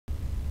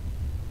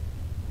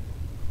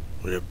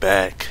We're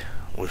back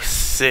with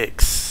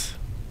 6.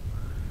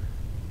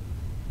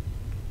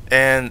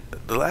 And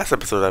the last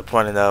episode I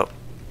pointed out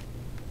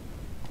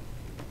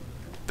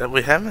that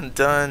we haven't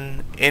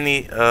done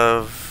any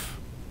of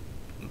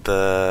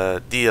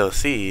the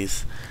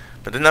DLCs,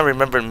 but then I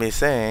remembered me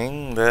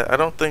saying that I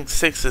don't think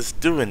 6 is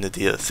doing the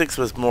DLC. 6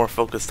 was more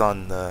focused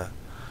on the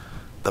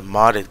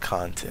modded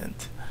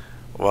content,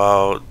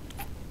 while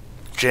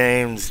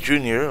James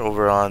Jr.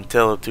 over on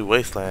Tale of Two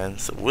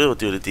Wastelands will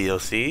do the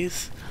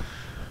DLCs.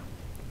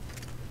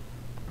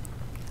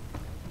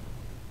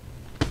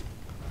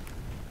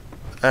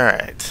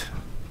 Alright.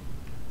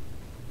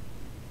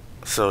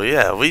 So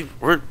yeah,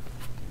 we're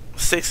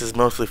 6 is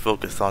mostly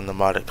focused on the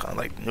modded content,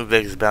 like New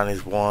Vegas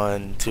Bounties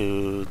 1,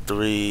 2,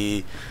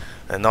 3,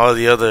 and all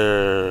the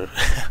other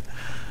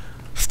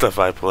stuff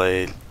I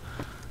played.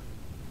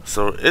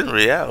 So in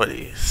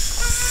reality,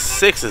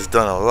 6 has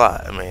done a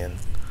lot. I mean,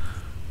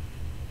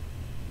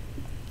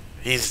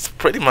 he's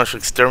pretty much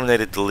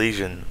exterminated the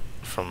Legion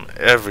from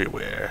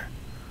everywhere.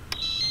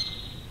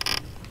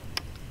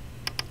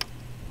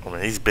 I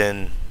mean, he's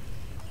been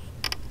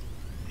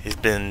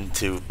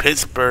to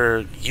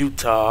Pittsburgh,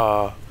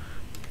 Utah.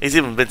 He's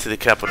even been to the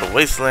Capital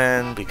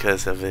Wasteland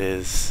because of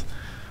his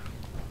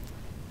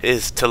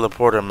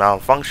teleporter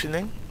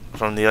malfunctioning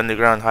from the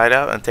underground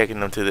hideout and taking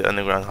them to the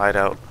underground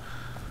hideout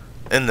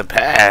in the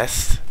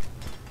past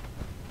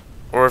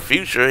or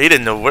future. He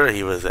didn't know where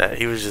he was at.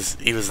 He was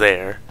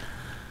there.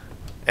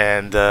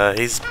 And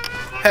he's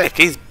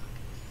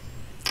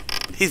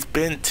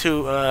been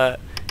to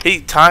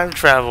he time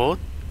traveled,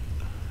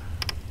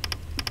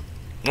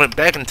 went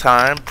back in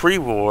time,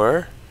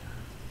 pre-war,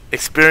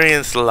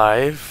 experienced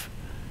life,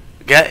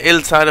 got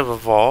inside of a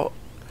vault,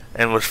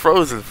 and was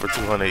frozen for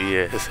 200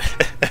 years.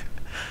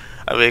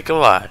 I mean, come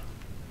on.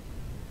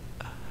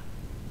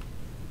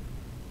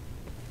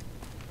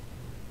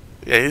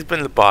 Yeah, he's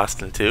been to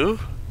Boston too.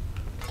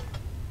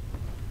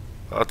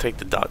 I'll take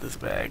the doctor's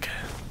bag.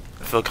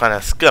 I feel kind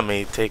of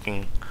scummy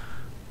taking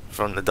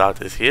from the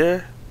doctors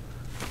here,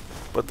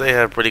 but they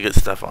have pretty good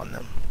stuff on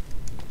them.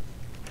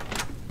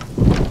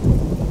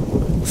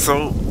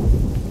 So,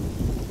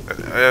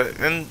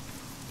 in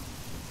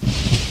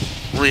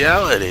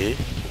reality,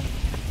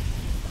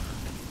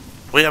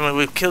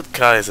 we've killed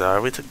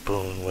Kaiser, we took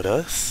Boone with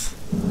us.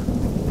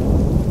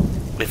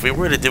 If we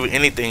were to do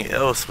anything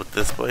else with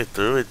this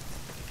playthrough, it'd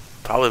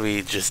probably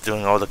be just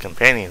doing all the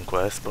companion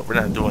quests, but we're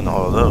not doing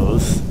all of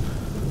those.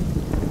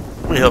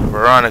 We help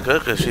Veronica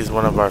because she's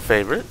one of our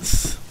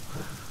favorites.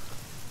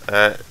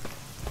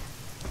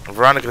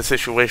 Veronica's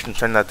situation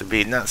turned out to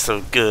be not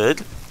so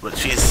good, but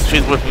she's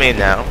with me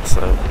now,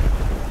 so,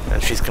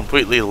 and she's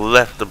completely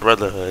left the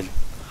Brotherhood.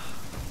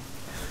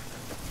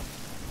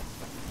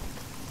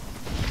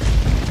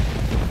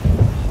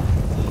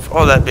 With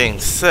all that being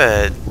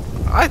said,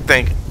 I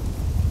think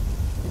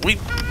we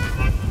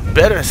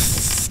better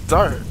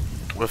start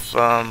with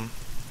now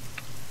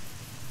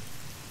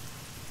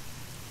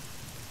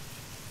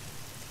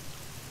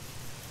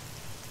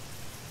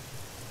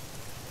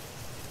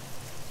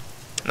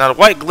the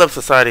White Glove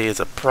Society is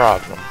a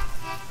problem.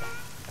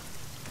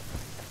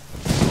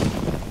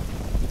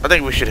 I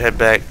think we should head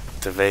back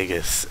to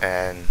Vegas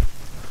and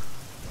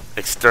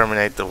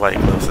exterminate the White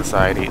Glove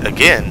Society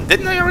again.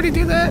 Didn't I already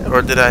do that,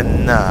 or did I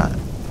not?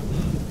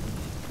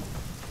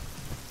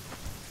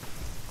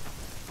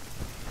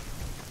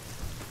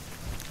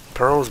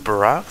 Pearl's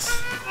Barracks?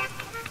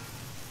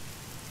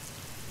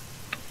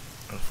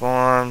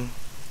 Inform.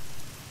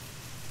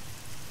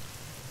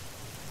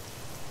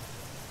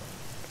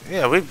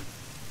 Yeah, we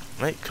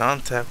make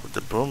contact with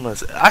the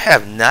Boomers. I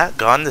have not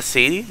gone to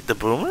see the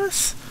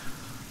Boomers?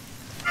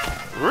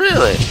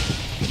 Really?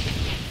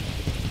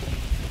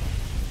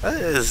 That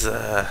is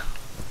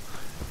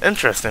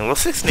interesting. Well,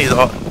 6 needs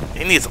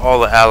all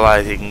the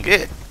allies he can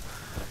get.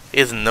 He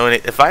doesn't know any.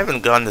 If I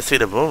haven't gone to see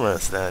the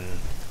Boomers, then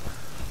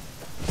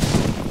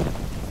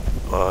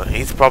well,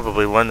 he's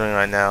probably wondering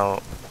right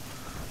now,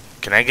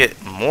 can I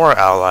get more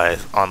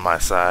allies on my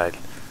side?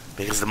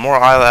 Because the more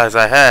allies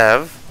I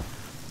have,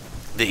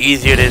 the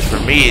easier it is for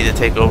me to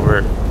take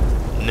over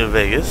New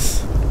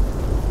Vegas.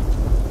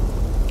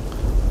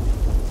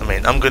 I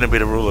mean, I'm gonna be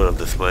the ruler of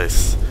this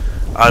place.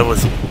 I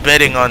was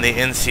betting on the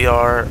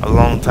NCR a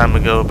long time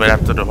ago, but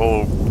after the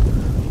whole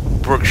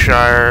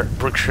Brookshire,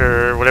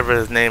 whatever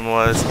his name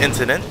was,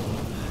 incident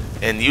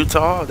in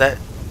Utah, that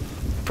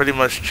pretty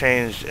much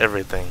changed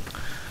everything.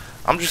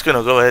 I'm just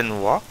gonna go ahead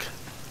and walk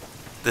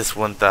this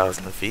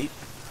 1,000 feet.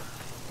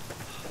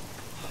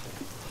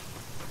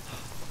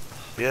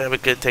 Yeah, we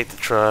could take the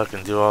truck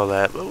and do all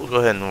that, but we'll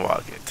go ahead and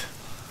walk it.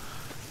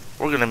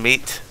 We're gonna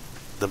meet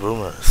the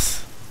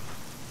Boomers,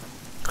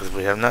 because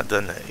we have not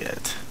done that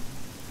yet.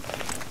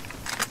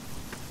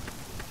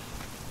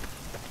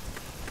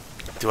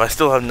 Do I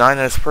still have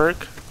Niner's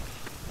perk?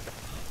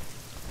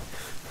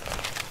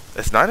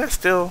 Is Niner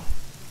still?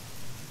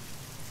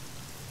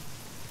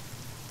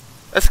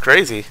 That's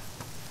crazy.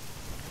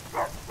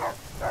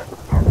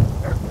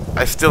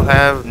 I still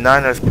have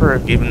Niner's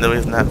perk even though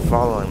he's not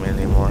following me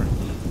anymore.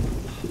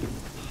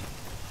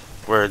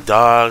 where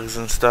dogs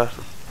and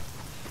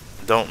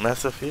stuff don't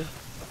mess with you.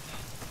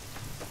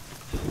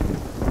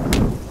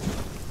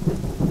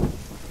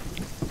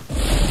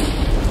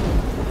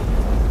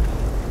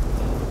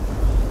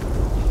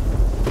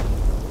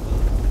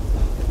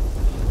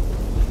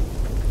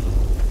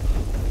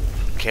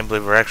 Can't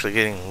believe we're actually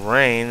getting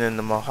rain in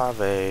the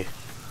Mojave.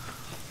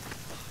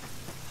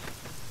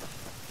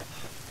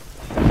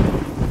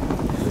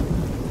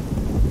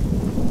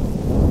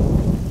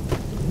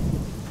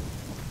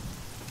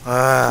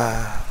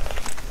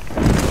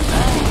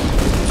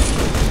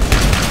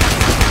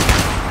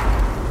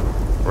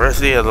 Where's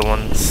the other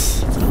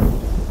ones?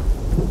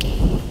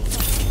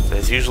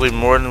 There's usually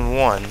more than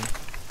one.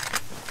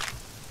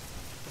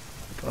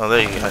 Oh,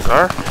 there you guys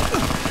are.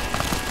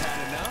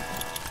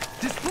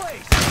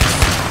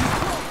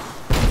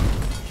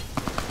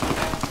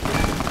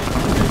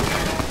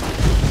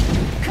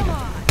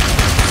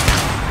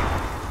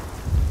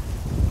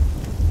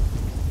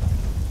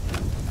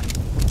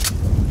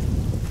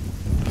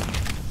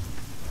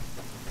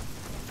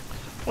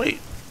 Wait.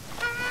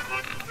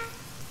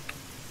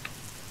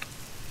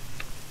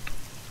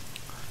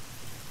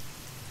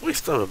 We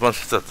still have a bunch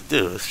of stuff to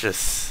do. It's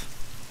just...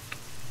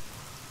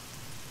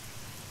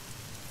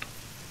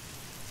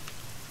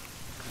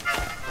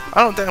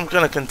 I don't think I'm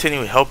going to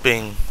continue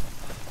helping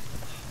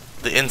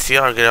the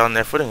NCR get on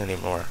their footing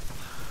anymore.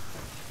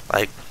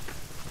 Like,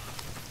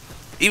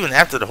 even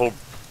after the whole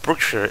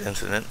Brookshire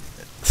incident,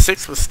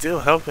 Six was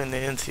still helping the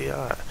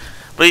NCR.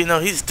 But you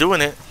know, he's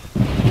doing it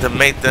to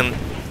make them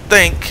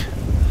think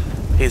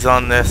he's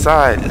on their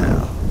side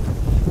now.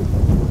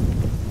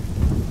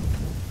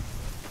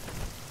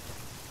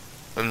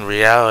 In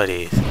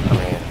reality, I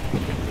mean,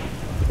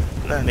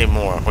 not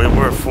anymore.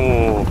 We're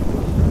full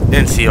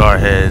NCR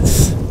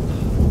heads.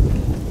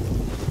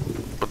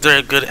 But they're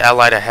a good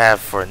ally to have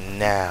for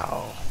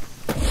now.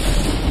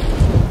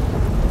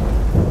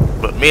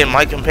 But me and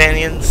my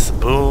companions,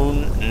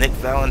 Boone, Nick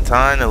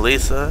Valentine,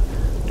 Elisa,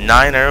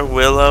 Niner,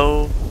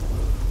 Willow,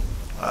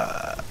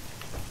 I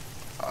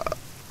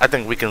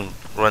think we can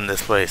run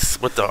this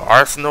place. With the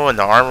arsenal and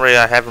the armory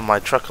I have in my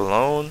truck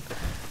alone,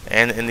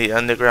 and in the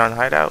underground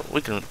hideout,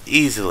 we can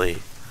easily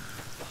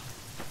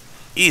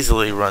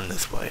run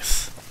this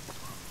place.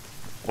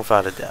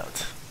 Without a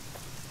doubt.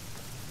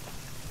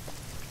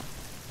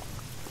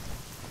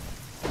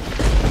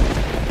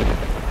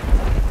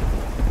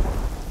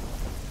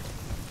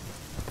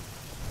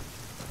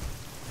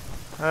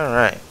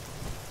 Alright.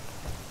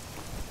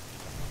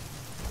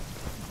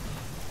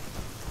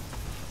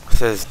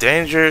 Says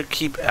danger,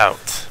 keep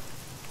out.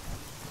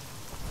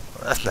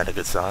 Well, that's not a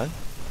good sign.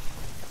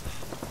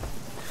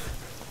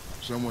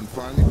 Someone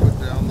finally put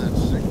down that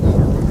signal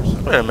or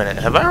something. Wait a minute,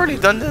 have I already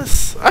done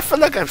this? I feel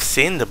like I've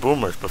seen the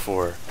boomers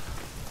before.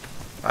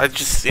 I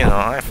just, you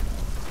know,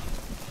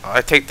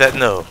 I take that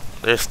no.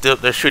 They're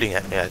shooting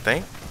at me, I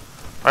think.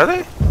 Are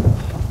they?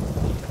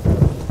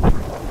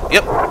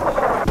 Yep.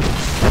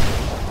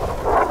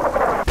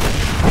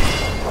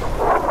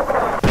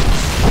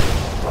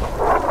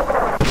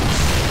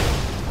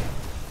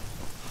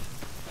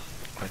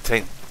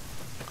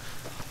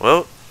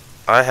 Well,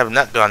 I have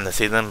not gone to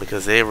see them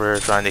because they were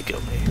trying to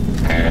kill me.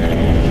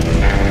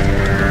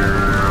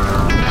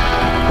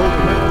 Hold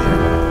it right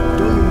there. Don't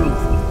you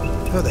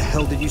move. How the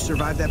hell did you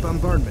survive that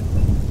bombardment?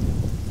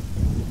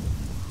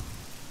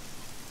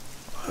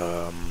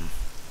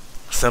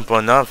 Simple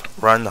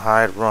enough. Run,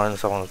 hide, run.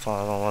 So I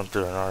don't want to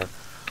do another.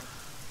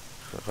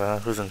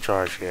 Who's in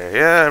charge here?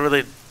 Yeah,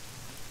 really.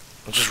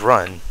 Just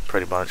run,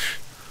 pretty much.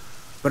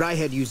 But I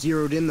had you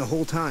zeroed in the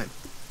whole time.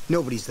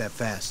 Nobody's that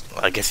fast.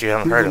 Well, I guess you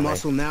haven't heard of me.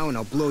 Muscle now, and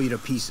I'll blow you to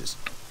pieces.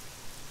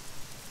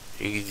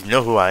 You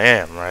know who I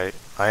am, right?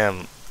 I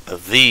am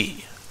the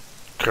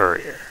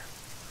courier.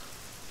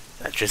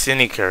 Not just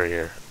any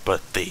courier,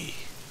 but the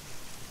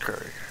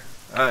courier.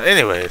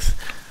 Anyways,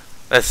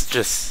 that's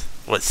just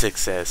what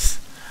Six says.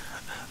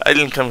 I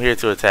didn't come here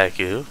to attack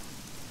you.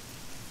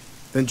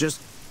 Then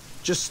just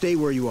stay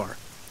where you are.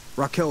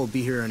 Raquel will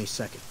be here any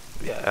second.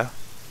 Yeah.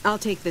 I'll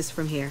take this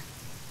from here.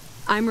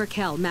 I'm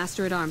Raquel,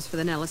 Master-at-Arms for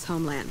the Nellis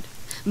homeland.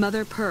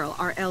 Mother Pearl,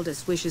 our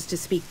eldest, wishes to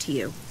speak to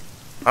you.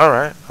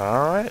 Alright.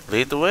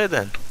 Lead the way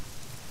then.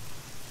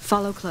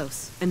 Follow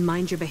close and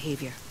mind your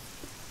behavior.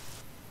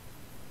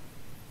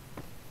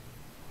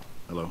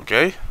 Hello.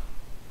 Okay.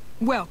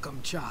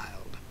 Welcome,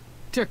 child.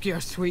 Took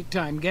your sweet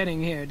time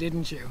getting here,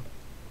 didn't you?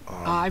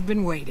 I've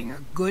been waiting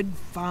a good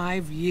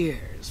 5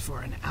 years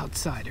for an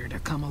outsider to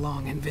come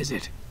along and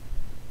visit.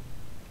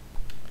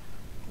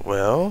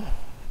 Well,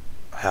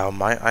 how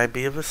might I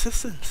be of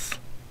assistance?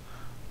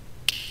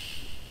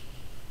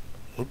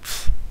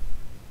 Oops.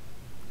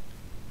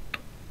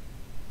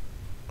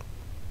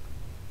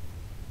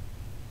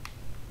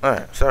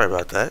 Alright, sorry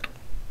about that.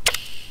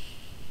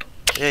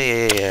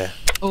 Yeah.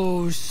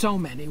 Oh, so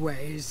many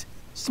ways.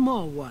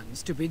 Small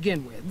ones to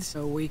begin with,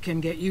 so we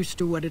can get used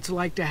to what it's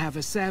like to have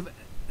a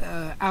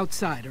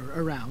outsider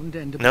around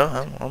and...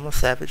 No, I'm a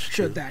savage too.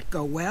 Should that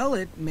go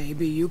well,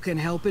 maybe you can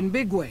help in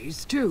big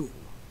ways, too.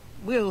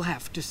 We'll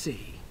have to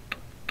see.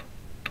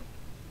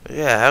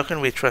 Yeah, how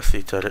can we trust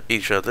each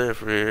other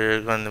if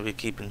we're going to be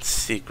keeping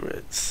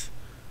secrets?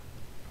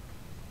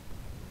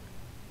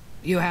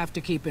 You have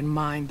to keep in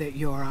mind that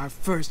you're our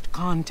first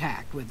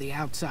contact with the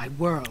outside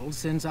world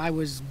since I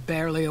was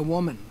barely a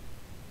woman.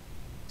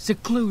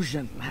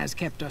 Seclusion has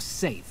kept us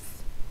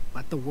safe,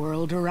 but the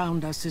world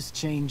around us is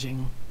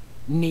changing.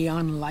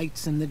 Neon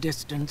lights in the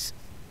distance,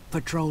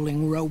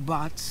 patrolling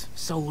robots,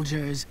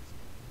 soldiers.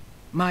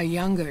 My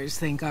youngers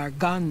think our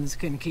guns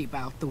can keep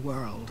out the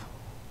world,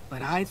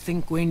 but I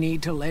think we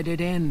need to let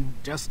it in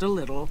just a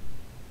little,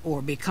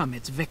 or become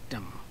its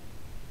victim.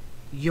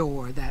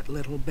 You're that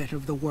little bit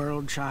of the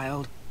world,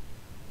 child.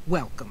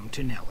 Welcome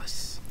to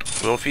Nellis.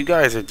 Well, if you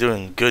guys are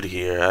doing good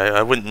here,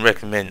 I wouldn't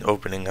recommend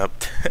opening up.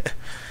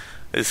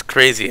 It's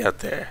crazy out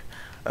there.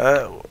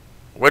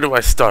 Where do I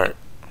start?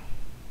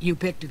 You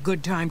picked a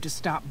good time to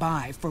stop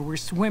by, for we're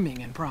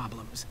swimming in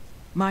problems.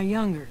 My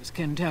youngers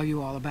can tell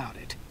you all about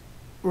it.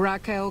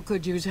 Raquel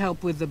could use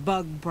help with the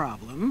bug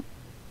problem.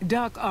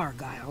 Doc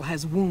Argyle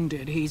has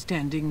wounded he's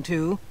tending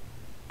to.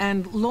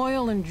 And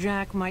Loyal and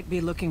Jack might be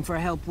looking for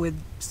help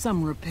with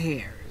some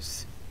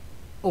repairs.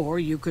 Or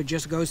you could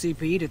just go see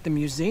Pete at the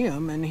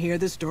museum and hear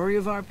the story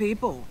of our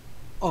people.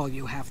 All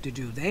you have to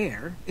do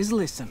there is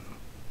listen.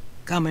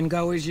 Come and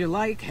go as you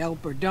like,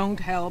 help or don't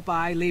help,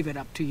 I leave it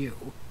up to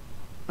you.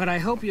 But I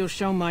hope you'll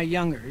show my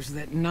youngers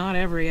that not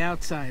every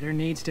outsider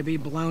needs to be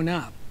blown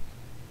up.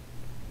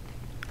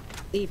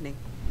 Evening.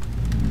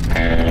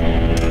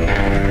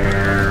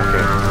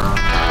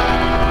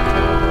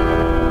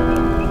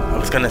 I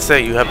was gonna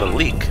say you have a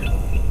leak.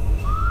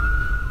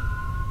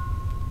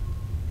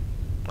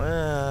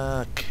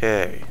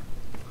 Okay.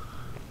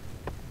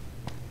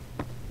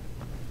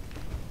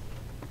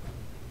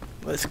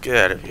 Let's get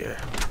out of here.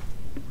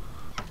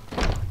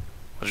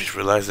 I just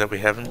realized that we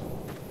haven't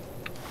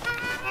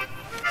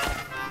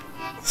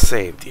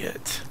saved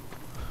yet.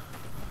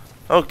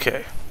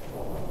 Okay.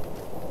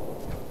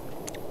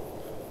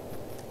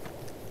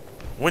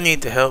 We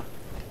need to help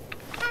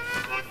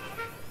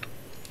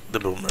the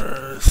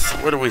boomers.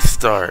 Where do we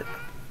start?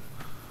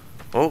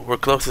 Oh, we're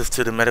closest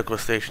to the medical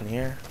station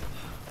here,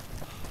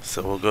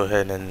 so we'll go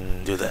ahead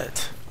and do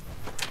that.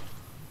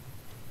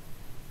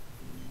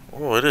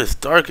 Oh, it is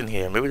dark in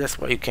here. Maybe that's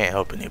why you can't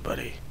help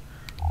anybody.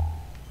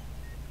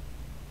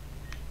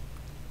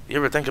 You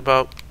ever think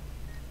about...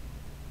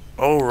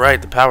 Oh,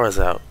 right, the power's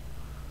out.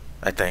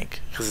 I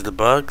think. Because of the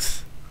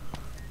bugs?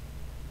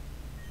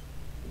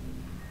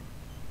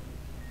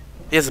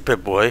 Here's a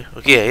Pip-Boy.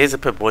 Okay, yeah, here's a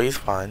Pip-Boy. He's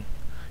fine.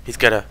 He's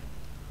got a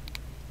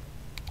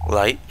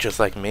light, just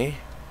like me.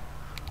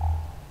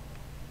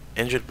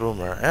 Injured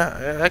boomer.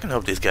 Yeah, I can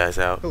help these guys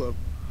out. Hello.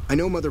 I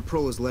know Mother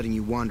Pearl is letting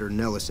you wander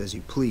Nellis as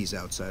you please,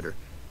 outsider.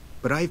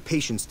 But I have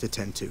patients to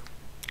tend to.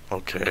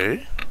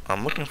 Okay.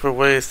 I'm looking for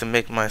ways to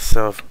make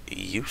myself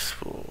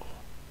useful.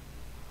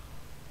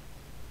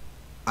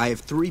 I have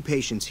 3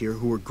 patients here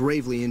who were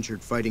gravely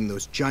injured fighting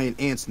those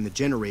giant ants in the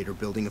generator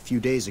building a few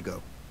days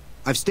ago.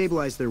 I've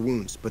stabilized their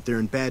wounds, but they're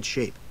in bad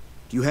shape.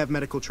 Do you have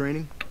medical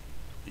training?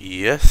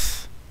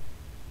 Yes.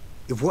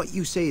 If what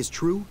you say is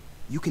true,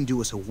 you can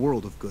do us a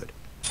world of good.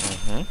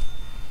 Mm-hmm.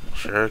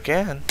 Sure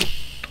can.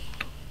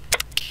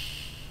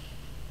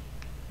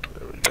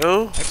 There we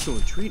go.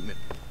 Excellent treatment.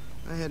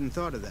 I hadn't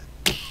thought of that.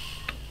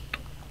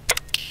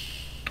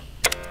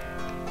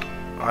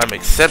 I'm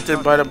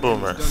accepted by the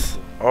boomers.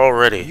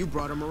 Already. You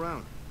brought him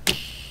around. That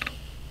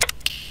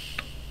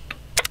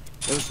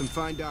was some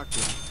fine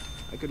doctoring.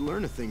 I could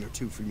learn a thing or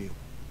two from you.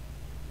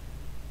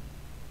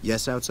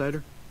 Yes,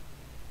 outsider?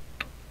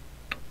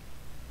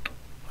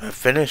 I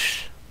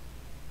finished.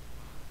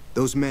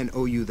 Those men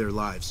owe you their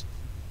lives.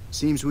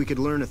 Seems we could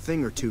learn a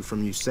thing or two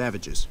from you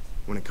savages,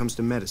 when it comes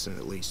to medicine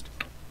at least.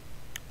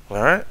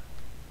 Alright.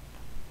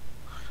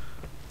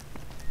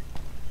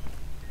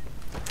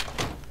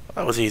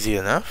 That was easy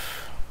enough.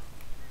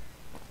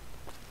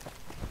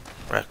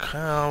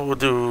 Raquel, we'll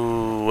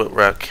do what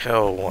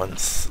Raquel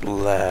wants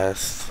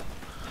last.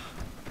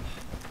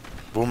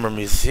 Boomer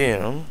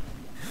Museum.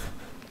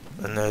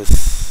 And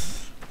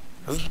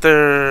isn't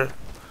there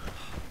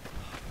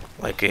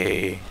like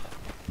a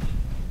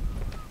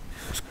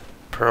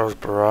Pearl's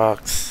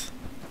Barracks?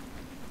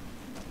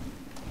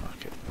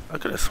 Okay, I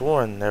could have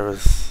sworn there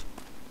was.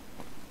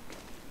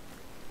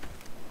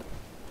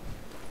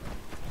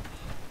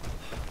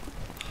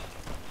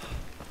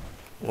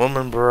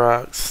 Woman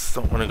Barracks,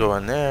 don't want to go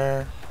in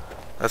there.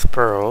 That's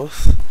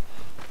Pearl's.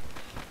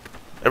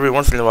 Every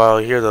once in a while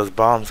I hear those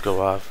bombs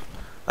go off.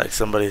 Like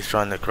somebody's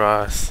trying to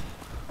cross.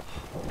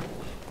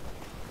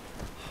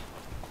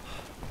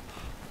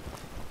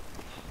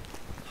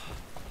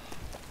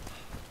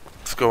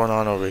 What's going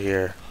on over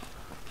here?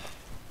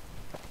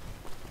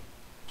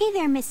 Hey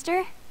there,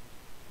 mister.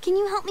 Can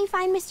you help me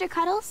find Mr.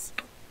 Cuddles?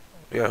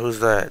 Yeah, who's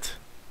that?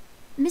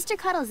 Mr.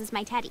 Cuddles is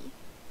my teddy.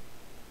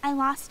 I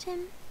lost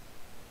him,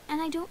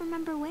 and I don't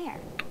remember where.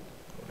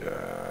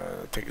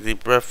 Take a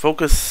deep breath.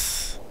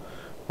 Focus.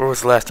 Where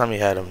was the last time you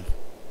had him?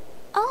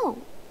 Oh,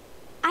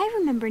 I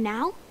remember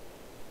now.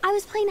 I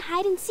was playing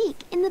hide and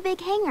seek in the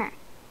big hangar.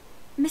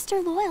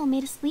 Mr. Loyal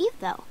made us leave,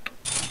 though.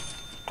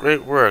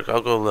 Great work.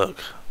 I'll go look.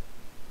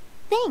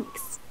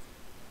 Thanks.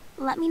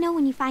 Let me know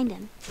when you find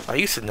him. I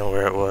used to know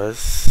where it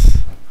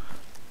was.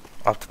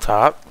 Off the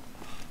top.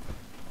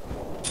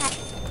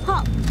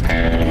 Halt.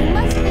 You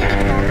must be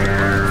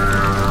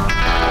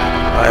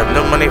I have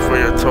no money for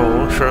your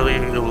toll. Surely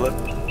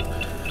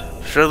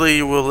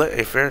you will let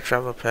a fair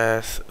traveler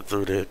pass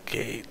through the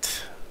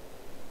gate.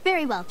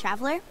 very well,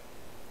 traveler.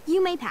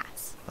 You may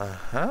pass.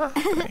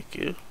 Thank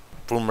you.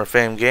 Boomer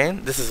fame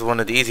gain. This is one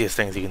of the easiest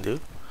things you can do.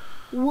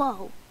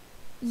 Whoa.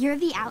 You're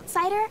the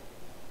outsider?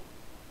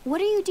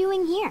 What are you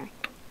doing here?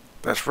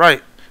 That's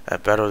right. I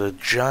battled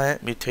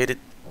mutated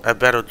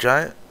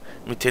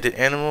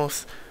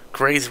animals,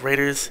 grazed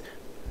raiders,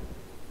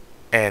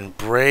 and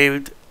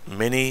braved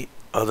many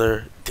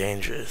other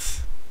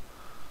dangers.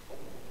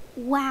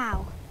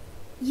 Wow.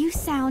 You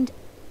sound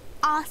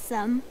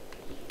awesome.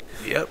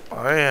 Yep,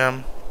 I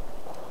am.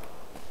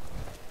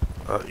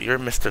 You're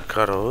Mr.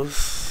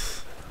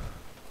 Cuddles.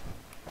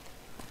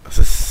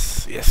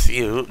 Yes,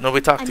 you.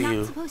 Nobody talked to I'm you.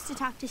 not supposed to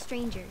talk to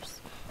strangers.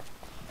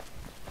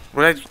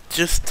 But I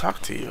just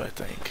talked to you, I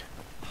think.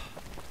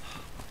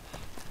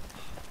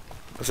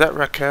 Was that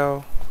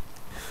Raquel?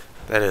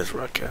 That is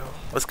Raquel.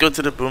 Let's go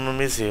to the Boomer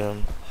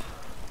Museum.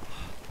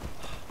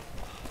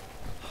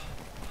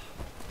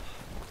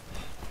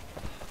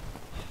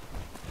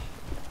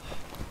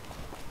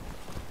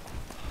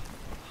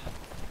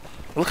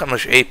 Look how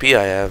much AP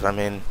I have. I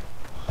mean,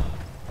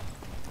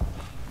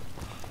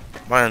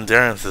 my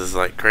endurance is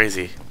like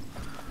crazy.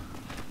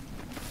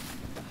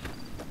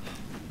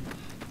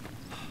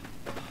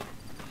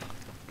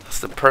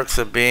 That's the perks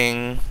of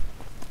being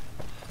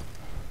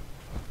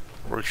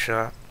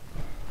workshop.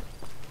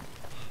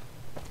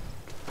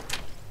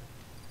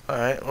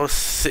 Alright, we'll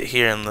sit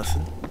here and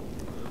listen.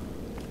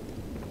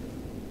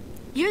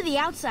 You're the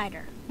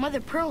outsider.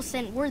 Mother Pearl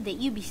sent word that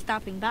you'd be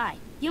stopping by.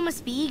 You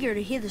must be eager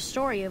to hear the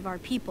story of our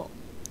people.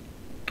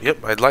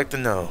 Yep, I'd like to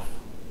know.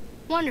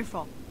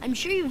 Wonderful. I'm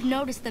sure you've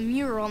noticed the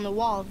mural on the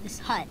wall of this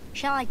hut.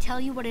 Shall I tell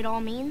you what it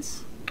all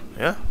means?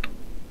 Yeah?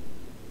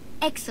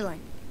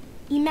 Excellent.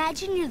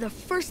 Imagine you're the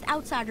first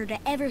outsider to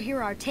ever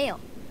hear our tale.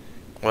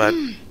 Well,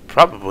 I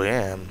probably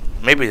am.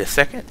 Maybe the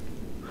second.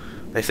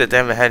 They said they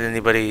haven't had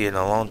anybody in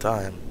a long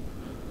time.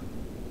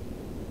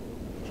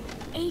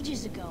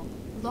 Ages ago,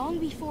 long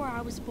before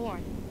I was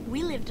born,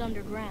 we lived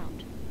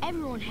underground.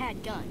 Everyone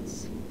had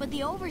guns, but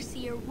the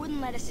overseer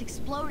wouldn't let us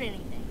explode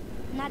anything,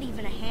 not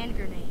even a hand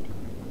grenade.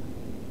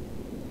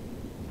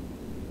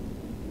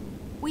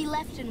 We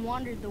left and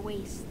wandered the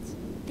wastes.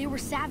 There were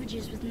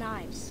savages with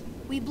knives.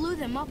 We blew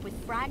them up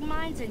with frag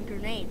mines and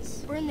grenades,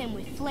 burned them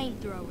with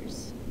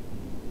flamethrowers.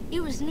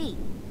 It was neat,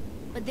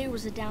 but there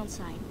was a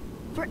downside.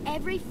 For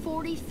every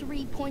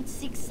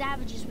 43.6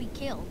 savages we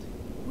killed,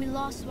 we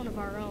lost one of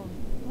our own.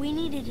 We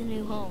needed a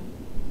new home.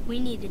 We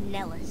needed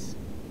Nellis.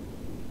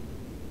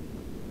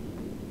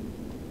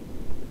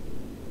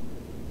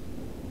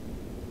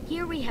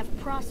 Here we have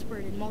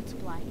prospered and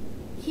multiplied.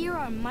 Here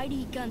our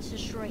mighty guns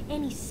destroy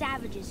any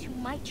savages who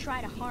might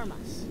try to harm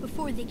us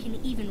before they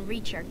can even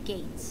reach our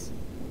gates.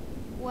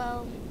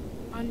 Well,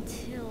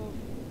 until...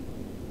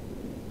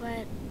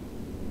 But...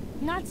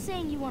 Not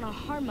saying you want to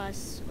harm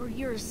us or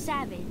you're a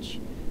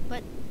savage,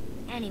 but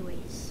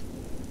anyways.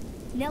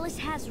 Nellis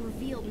has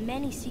revealed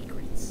many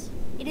secrets.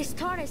 It has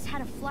taught us how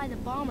to fly the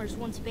bombers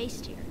once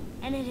based here,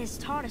 and it has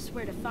taught us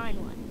where to find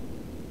one.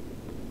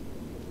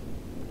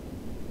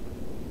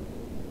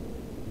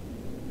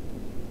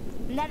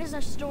 And that is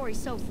our story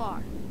so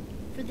far.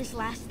 For this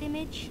last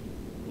image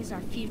is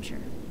our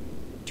future.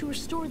 To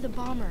restore the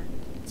bomber,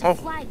 to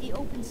fly the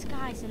open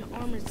skies in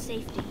armored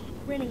safety,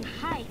 raining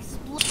high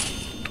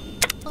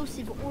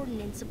explosive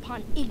ordnance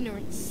upon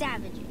ignorant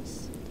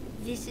savages.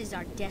 This is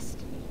our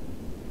destiny.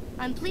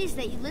 I'm pleased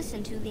that you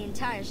listened to the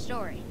entire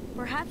story.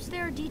 Perhaps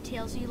there are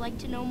details you'd like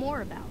to know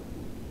more about.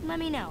 Let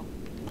me know.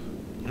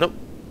 Nope.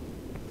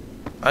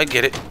 I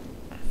get it.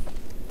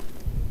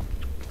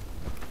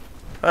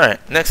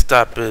 Alright, next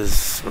stop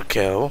is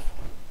Raquel.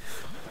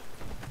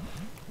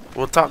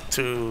 We'll talk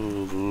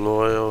to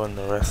Loyal and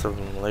the rest of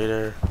them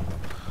later.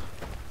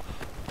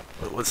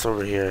 What's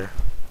over here?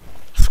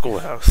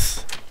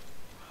 Schoolhouse.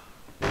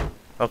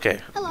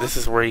 Okay, Hello. This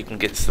is where you can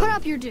get some... Put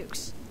up your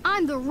dukes.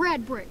 I'm the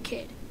Red Brick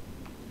Kid.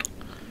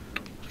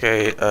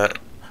 Okay,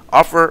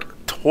 offer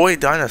toy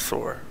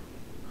dinosaur.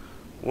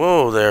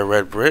 Whoa there,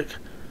 Red Brick.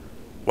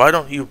 Why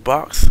don't you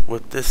box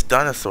with this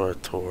dinosaur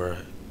toy?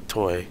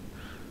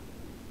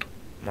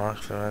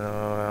 Marks,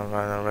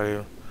 I'm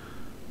ready.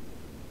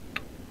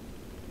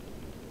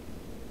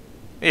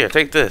 Here,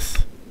 take this.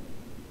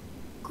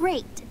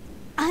 Great.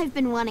 I've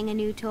been wanting a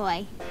new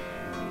toy.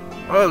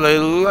 Oh, they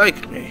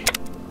like me.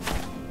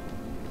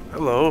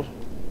 Hello.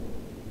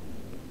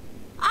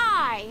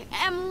 I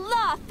am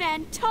La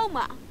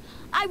Phantoma.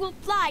 I will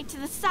fly to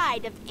the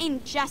side of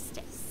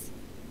injustice.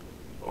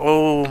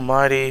 Oh,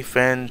 mighty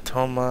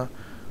Phantoma,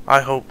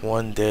 I hope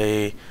one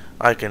day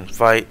I can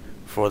fight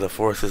for the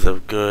forces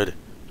of good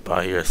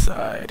by your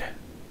side.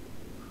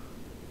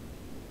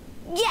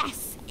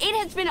 Yes, it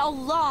has been a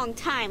long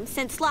time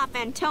since La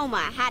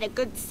Phantoma had a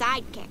good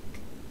sidekick.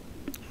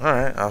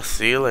 Alright, I'll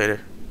see you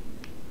later.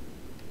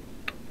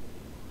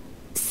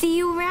 See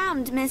you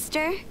around,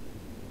 mister.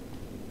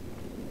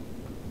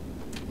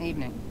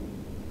 Evening.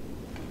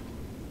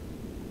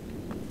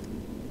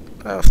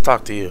 Let's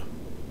talk to you.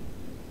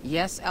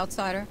 Yes,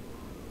 outsider?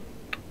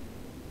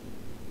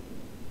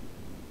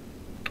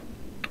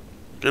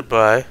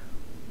 Goodbye.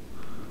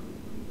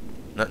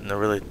 Nothing to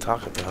really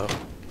talk about.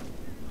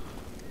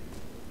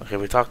 Okay,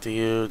 we talked to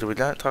you. Did we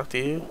not talk to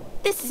you?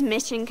 This is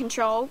Mission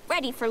Control,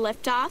 ready for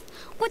liftoff.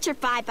 What's your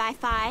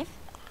 5x5?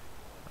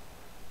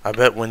 I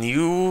bet when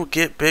you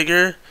get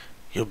bigger,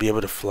 you'll be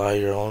able to fly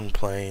your own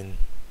plane.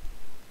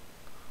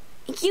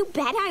 You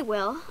bet I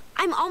will.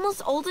 I'm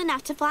almost old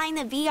enough to fly in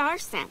the VR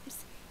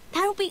sims.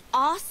 That'll be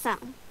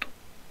awesome.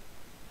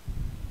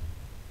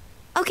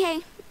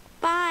 Okay,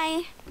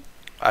 bye.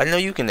 I know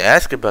you can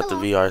ask about Hello.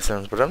 the VR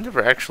sims, but I've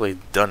never actually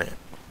done it.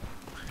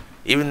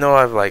 Even though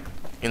I've, like,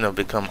 you know,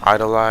 become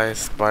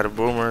idolized by the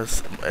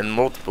boomers in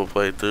multiple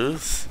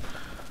playthroughs,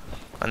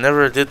 I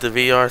never did the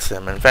VR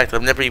sim. In fact,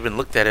 I've never even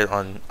looked at it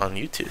on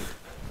YouTube.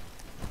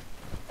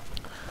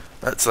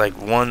 That's like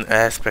one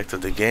aspect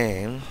of the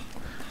game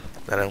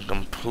that I'm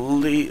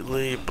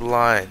completely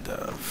blind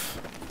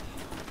of.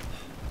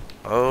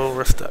 Oh,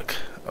 we're stuck.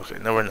 Okay,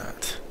 no we're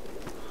not.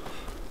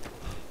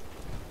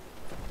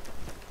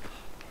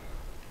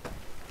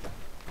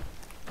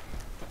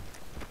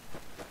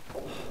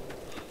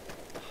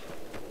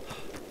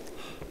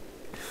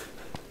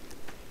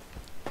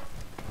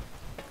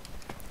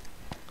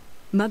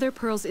 Mother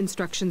Pearl's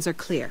instructions are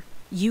clear.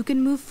 You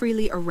can move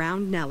freely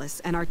around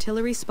Nellis, and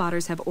artillery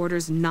spotters have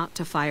orders not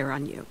to fire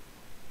on you.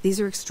 These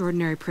are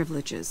extraordinary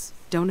privileges.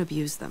 Don't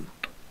abuse them.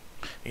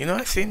 You know,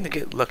 I seem to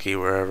get lucky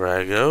wherever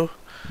I go.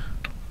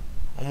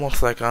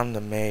 Almost like I'm the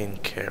main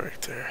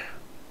character.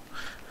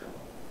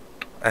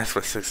 That's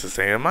what Six is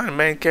saying. Am I the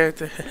main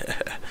character?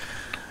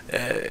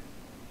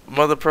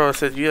 Mother Pearl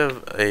said you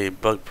have a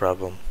bug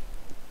problem.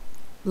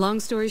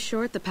 Long story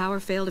short, the power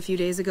failed a few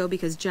days ago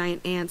because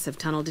giant ants have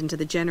tunneled into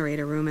the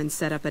generator room and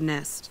set up a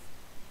nest.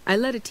 I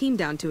led a team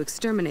down to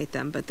exterminate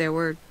them, but there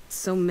were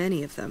so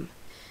many of them.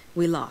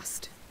 We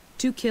lost.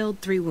 2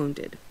 killed, 3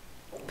 wounded.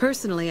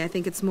 Personally, I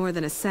think it's more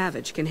than a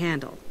savage can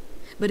handle.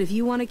 But if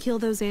you want to kill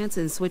those ants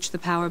and switch the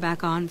power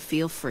back on,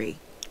 feel free.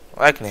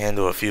 I can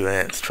handle a few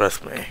ants,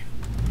 trust me.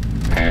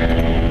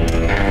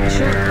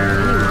 Sure,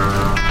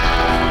 anyone can.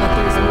 But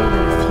there's more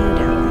than a few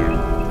down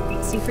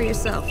there. See for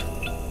yourself.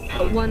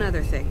 One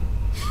other thing.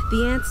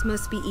 The ants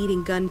must be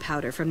eating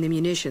gunpowder from the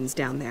munitions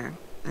down there,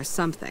 or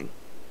something.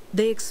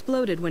 They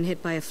exploded when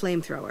hit by a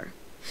flamethrower.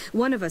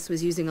 One of us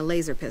was using a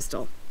laser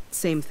pistol.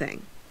 Same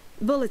thing.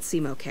 Bullets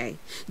seem okay.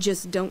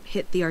 Just don't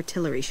hit the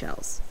artillery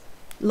shells.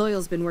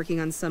 Loyal's been working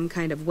on some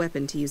kind of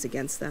weapon to use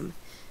against them.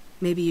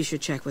 Maybe you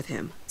should check with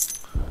him.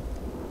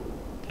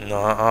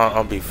 No,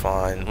 I'll be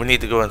fine. We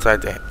need to go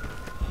inside the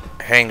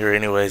hangar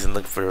anyways and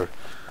look for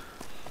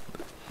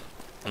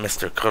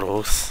Mr.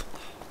 Cuddles.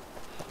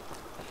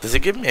 Does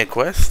it give me a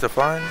quest to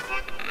find?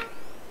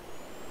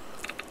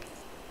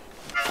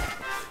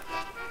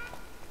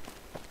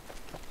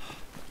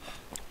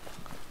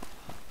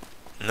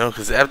 No,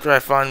 because after I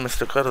find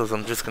Mr. Cuddles,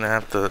 I'm just going to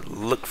have to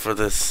look for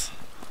this.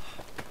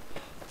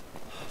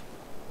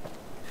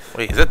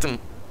 Wait, is that the...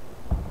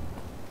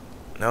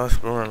 No, it's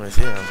Boomer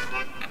Museum.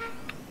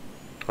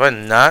 Have I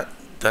not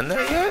done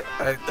that yet?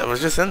 I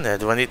was just in there.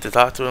 Do I need to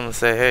talk to him and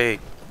say, hey,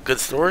 good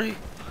story?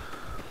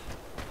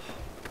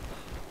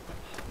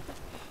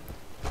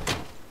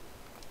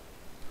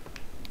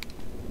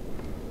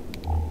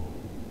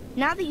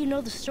 Now that you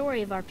know the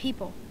story of our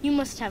people, you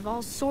must have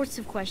all sorts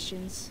of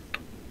questions.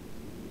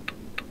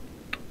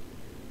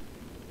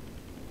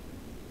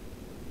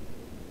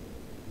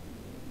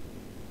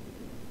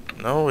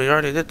 No, we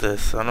already did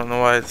this. I don't know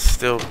why it's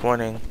still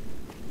pointing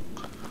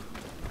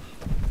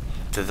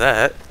to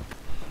that,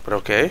 but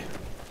okay.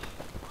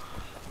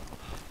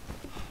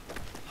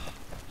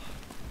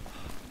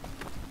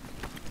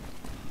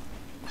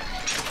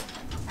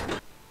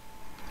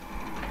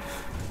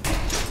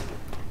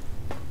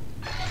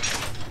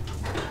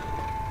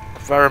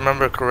 If I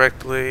remember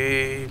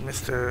correctly,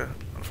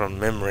 from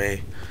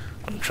memory,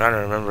 I'm trying to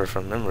remember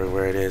from memory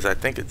where it is. I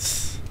think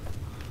it's...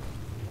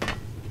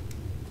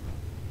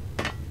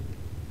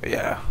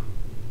 Yeah.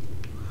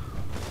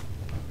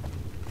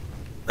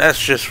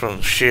 That's just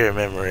from sheer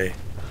memory.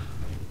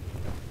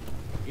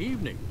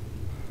 Evening.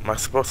 Am I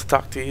supposed to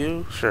talk to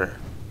you? Sure.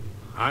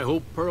 I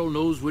hope Pearl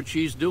knows what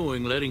she's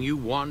doing, letting you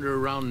wander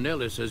around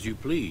Nellis as you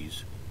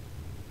please.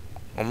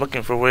 I'm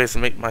looking for ways to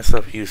make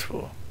myself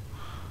useful.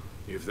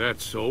 If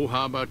that's so,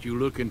 how about you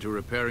look into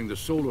repairing the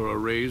solar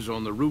arrays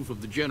on the roof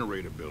of the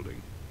generator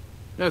building?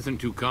 Nothing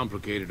too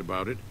complicated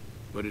about it,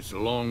 but it's a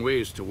long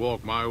ways to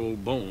walk my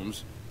old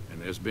bones,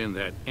 and there's been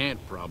that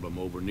ant problem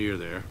over near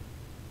there.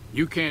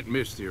 You can't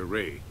miss the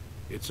array.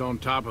 It's on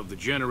top of the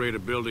generator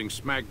building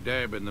smack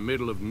dab in the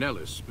middle of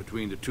Nellis,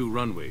 between the 2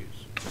 runways.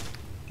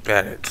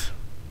 Got it.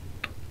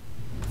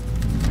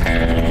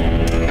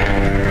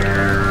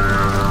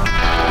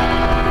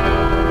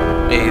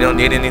 Hey, you don't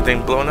need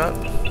anything blown up?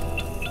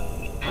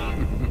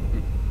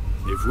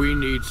 If If we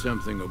need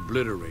something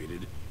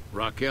obliterated,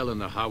 Raquel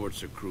and the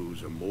howitzer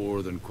crews are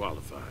more than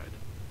qualified.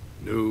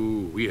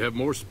 No, we have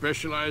more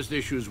specialized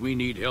issues we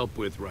need help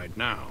with right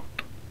now.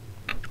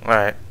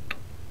 Alright.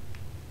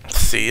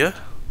 See ya.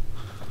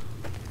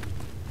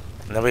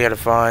 Now we gotta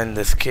find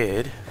this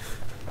kid.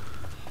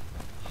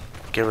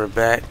 Give her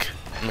back.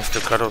 Mr.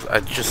 Cuddles.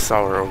 I just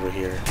saw her over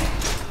here.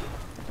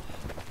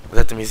 Was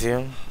that the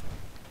museum?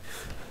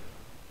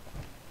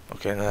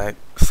 Okay, and then I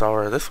saw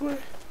her this way?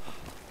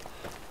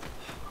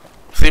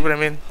 See what I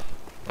mean?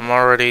 I'm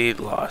already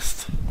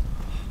lost.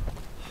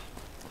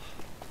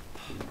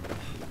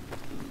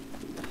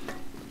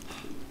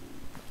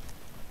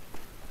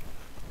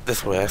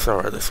 This way, I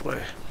saw her this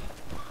way.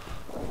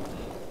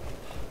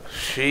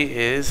 She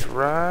is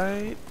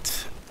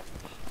right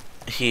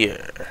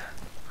here.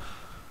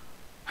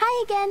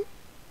 Hi again.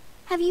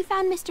 Have you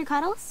found Mr.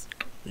 Cuddles?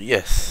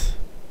 Yes.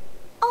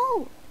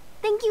 Oh,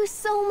 thank you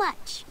so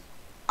much.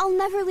 I'll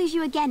never lose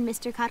you again,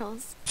 Mr.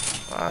 Cuddles.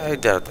 I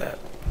doubt that.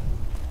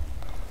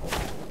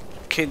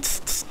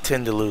 Kids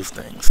tend to lose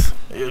things.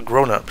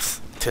 Grown-ups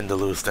tend to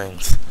lose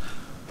things.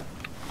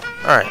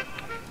 Alright.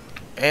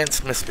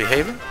 Ants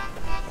misbehaving.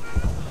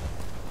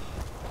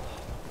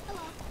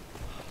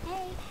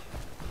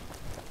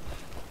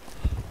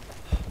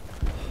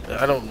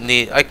 I don't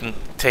need... I can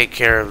take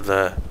care of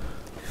the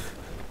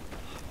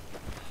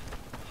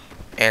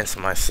ants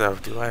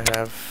myself. Do I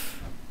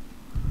have...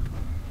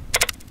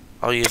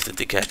 I'll use the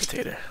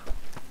decapitator.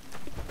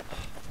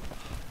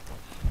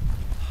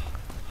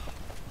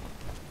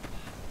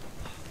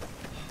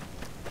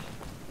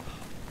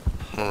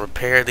 I'm gonna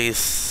repair these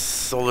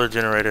solar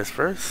generators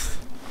first.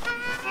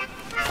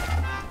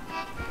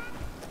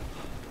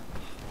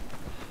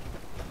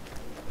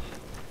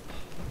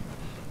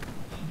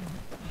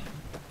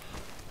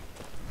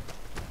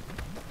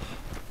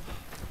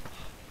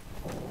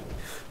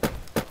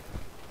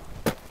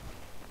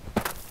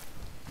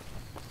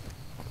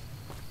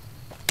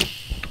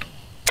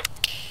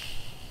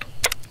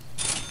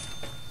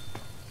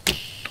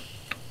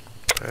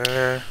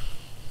 There.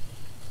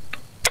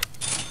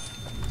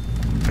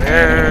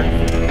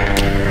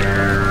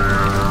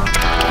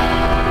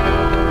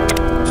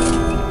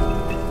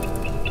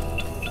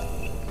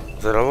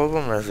 Is that all of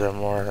them, or is there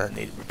more that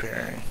need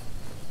repairing?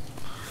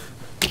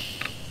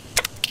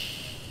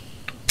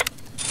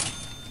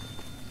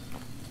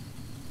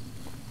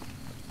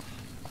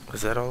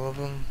 Is that all of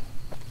them?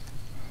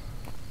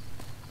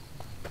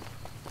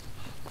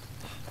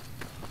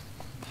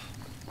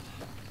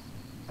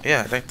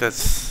 Yeah, I think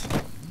that's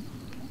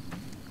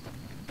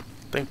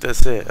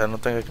it. I don't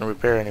think I can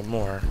repair any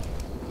more.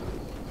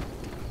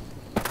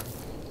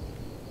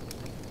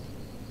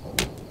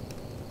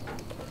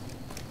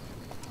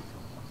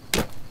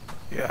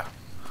 Yeah.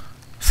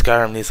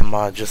 Skyrim needs a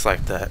mod just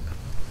like that.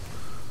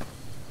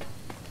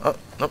 Oh,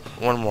 nope,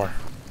 one more.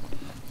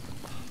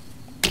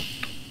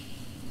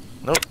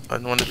 Nope, I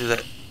didn't want to do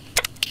that.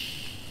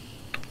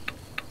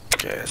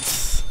 Okay,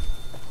 it's...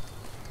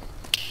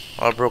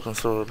 All broken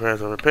solar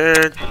repairs are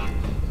repaired.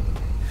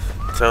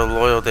 Tell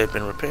Loyal they've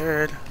been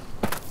repaired.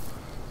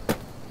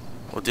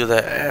 We'll do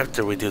that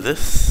after we do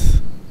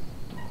this.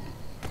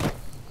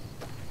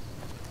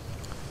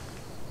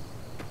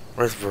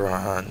 Where's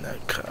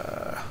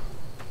Veronica?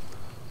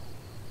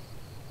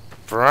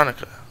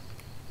 Veronica.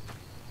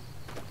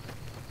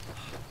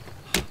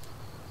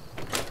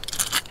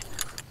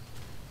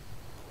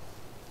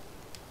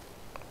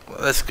 Well,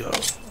 let's go.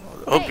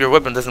 Hope your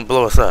weapon doesn't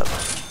blow us up.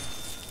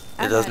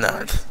 It does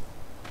not.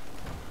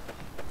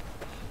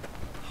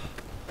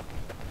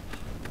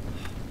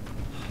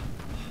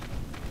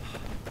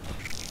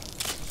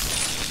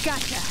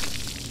 Gotcha.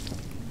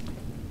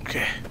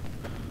 Okay.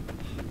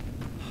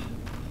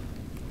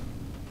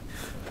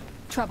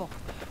 Trouble.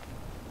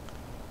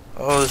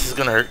 Oh, this is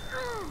gonna hurt.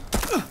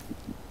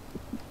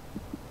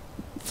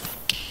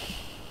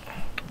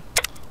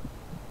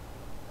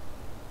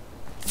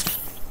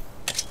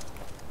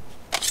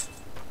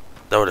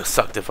 That would have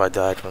sucked if I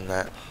died from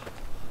that.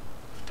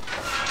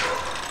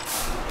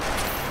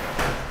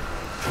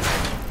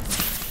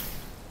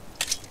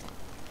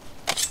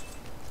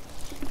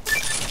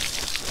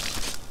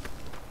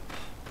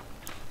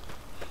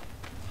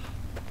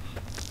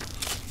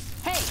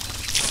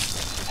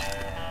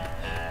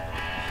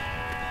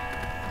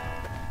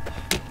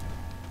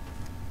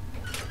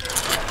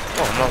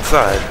 Oh, I'm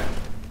outside.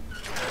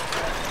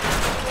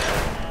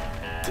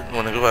 Didn't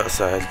want to go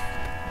outside.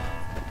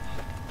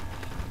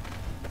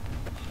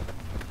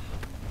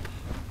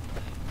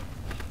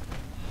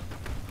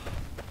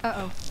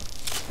 Uh-oh.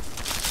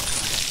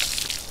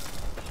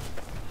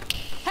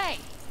 Hey!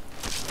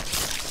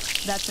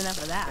 That's enough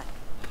of that.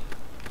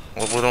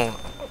 Well, we don't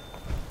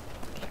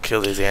kill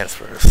these ants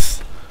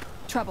first.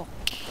 Trouble.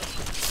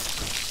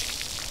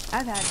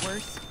 I've had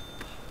worse.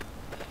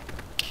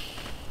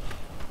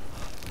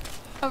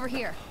 Over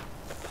here.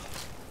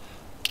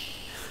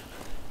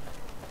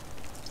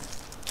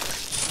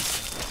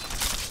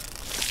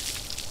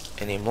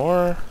 Any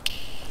more?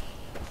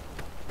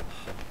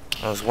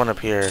 Oh, there's one up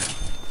here.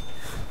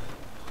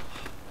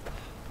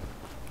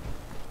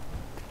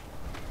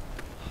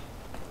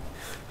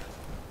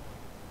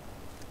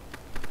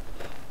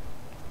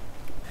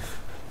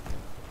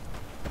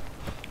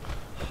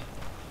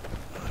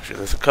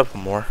 Actually, there's a couple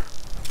more.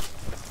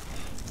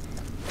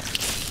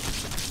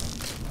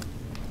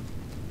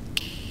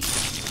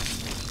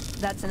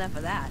 That's enough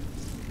of that.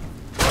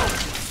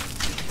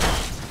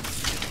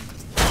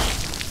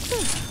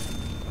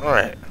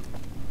 Alright.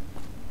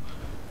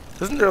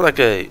 Isn't there like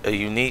a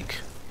unique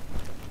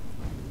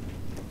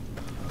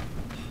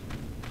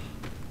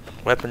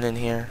weapon in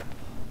here?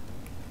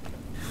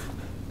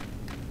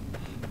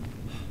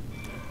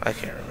 I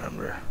can't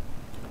remember.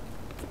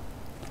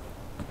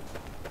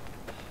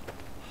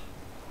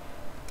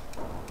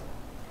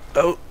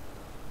 Oh!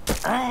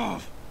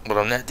 But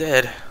I'm not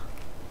dead.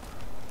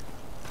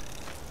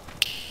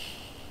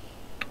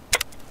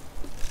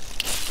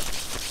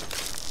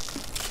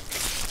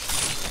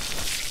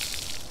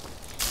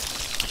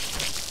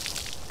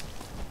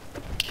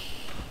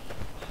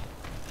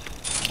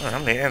 How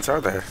many ants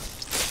are there?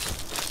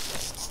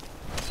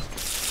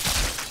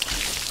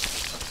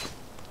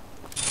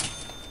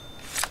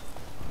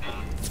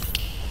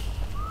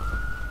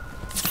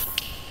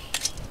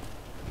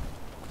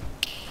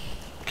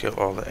 Kill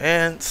all the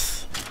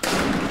ants.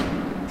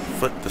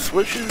 Flip the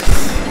switches.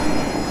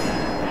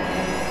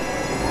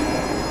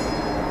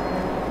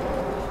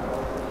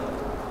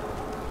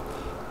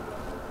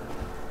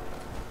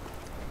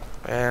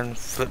 And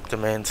flip the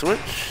main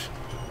switch.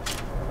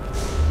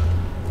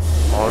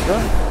 All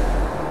done.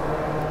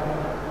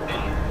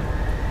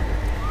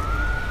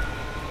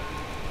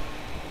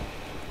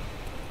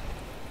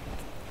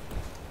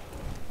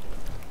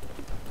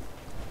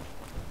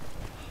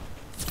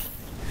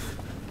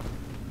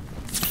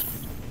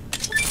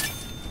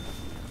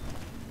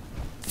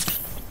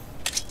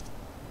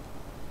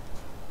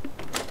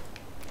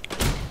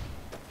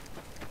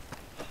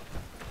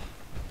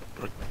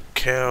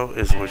 Raquel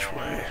is which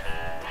way?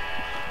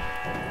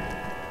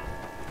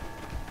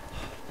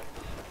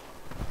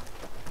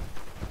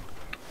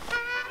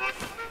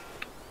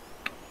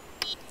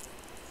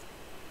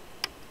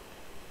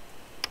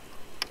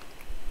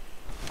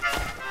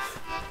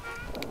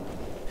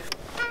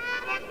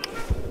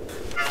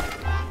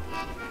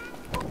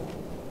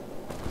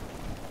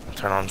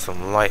 Turn on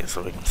some light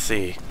so we can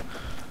see.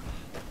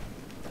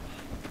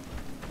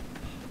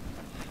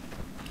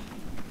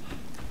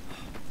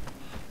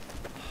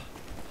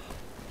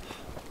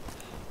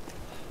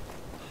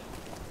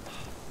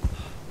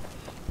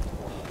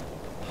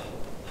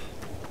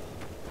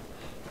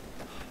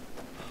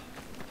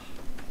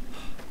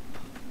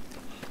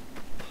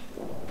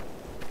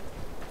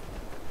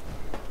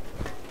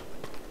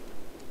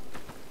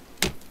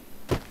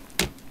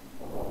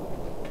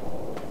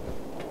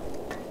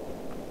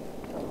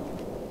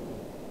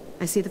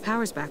 I see the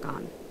power's back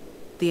on.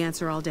 The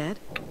ants are all dead?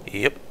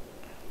 Yep.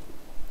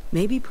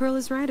 Maybe Pearl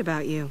is right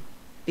about you,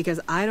 because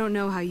I don't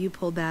know how you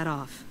pulled that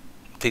off.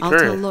 Take I'll her.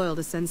 tell Loyal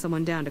to send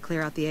someone down to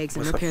clear out the eggs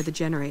and repair the I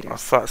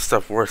generators. thought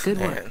stuff worse Good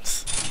than work.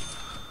 ants.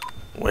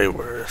 Way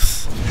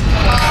worse.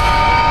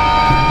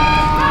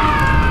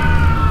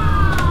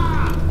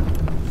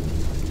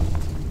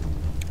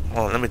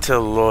 Well, let me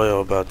tell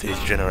Loyal about these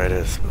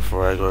generators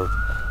before I go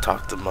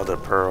talk to Mother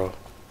Pearl.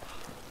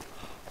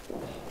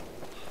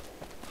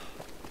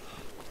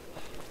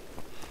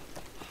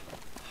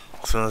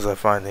 As soon as I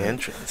find the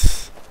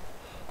entrance.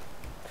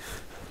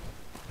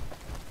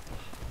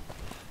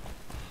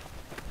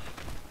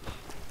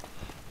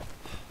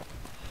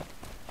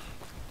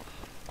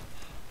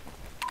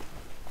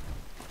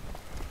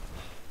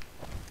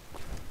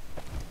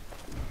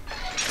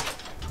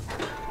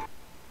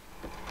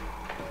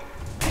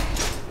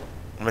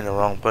 I'm in the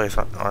wrong place,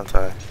 aren't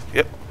I?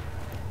 Yep.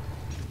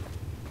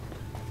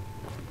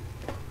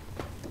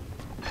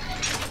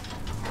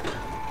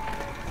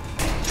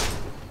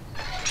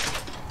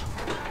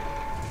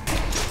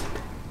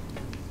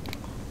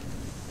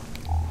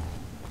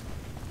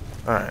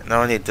 Alright,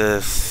 now I need to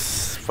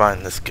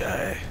find this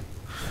guy.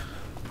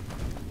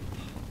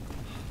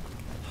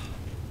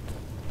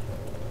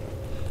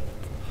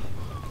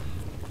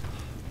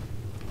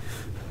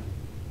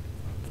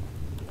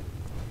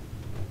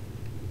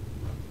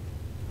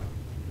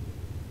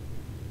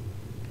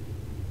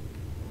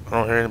 I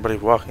don't hear anybody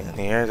walking in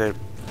here. They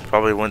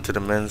probably went to the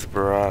men's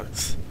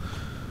barracks.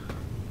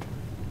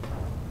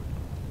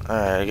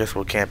 Alright, I guess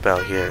we'll camp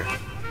out here.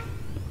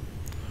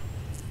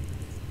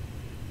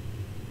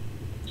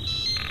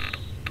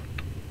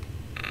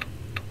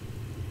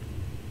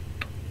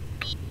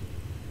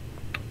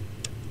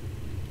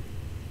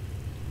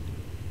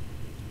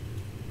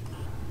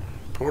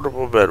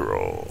 Portable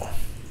bedroll.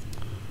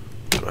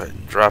 Go ahead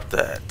and drop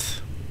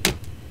that.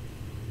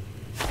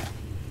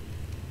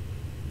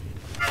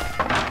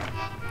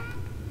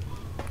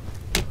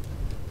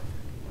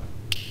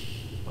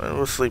 And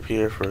we'll sleep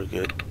here for a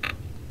good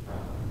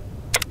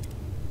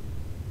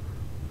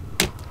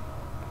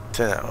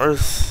 10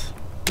 hours.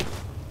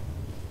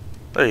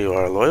 There you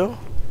are, Loyal.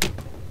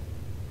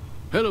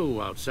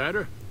 Hello,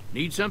 outsider.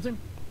 Need something?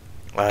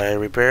 I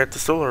repaired the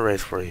solar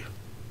arrays for you.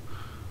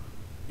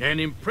 An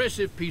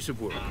impressive piece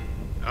of work.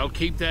 I'll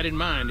keep that in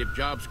mind if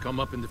jobs come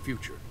up in the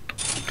future.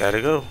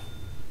 Gotta go.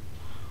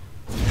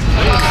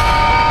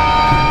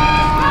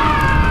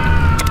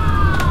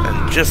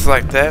 just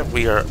like that,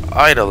 we are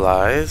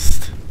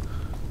idolized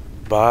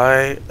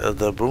by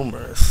the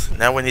boomers.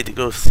 Now we need to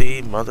go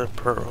see Mother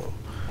Pearl.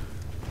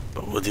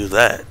 But we'll do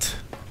that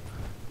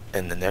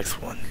in the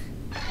next one.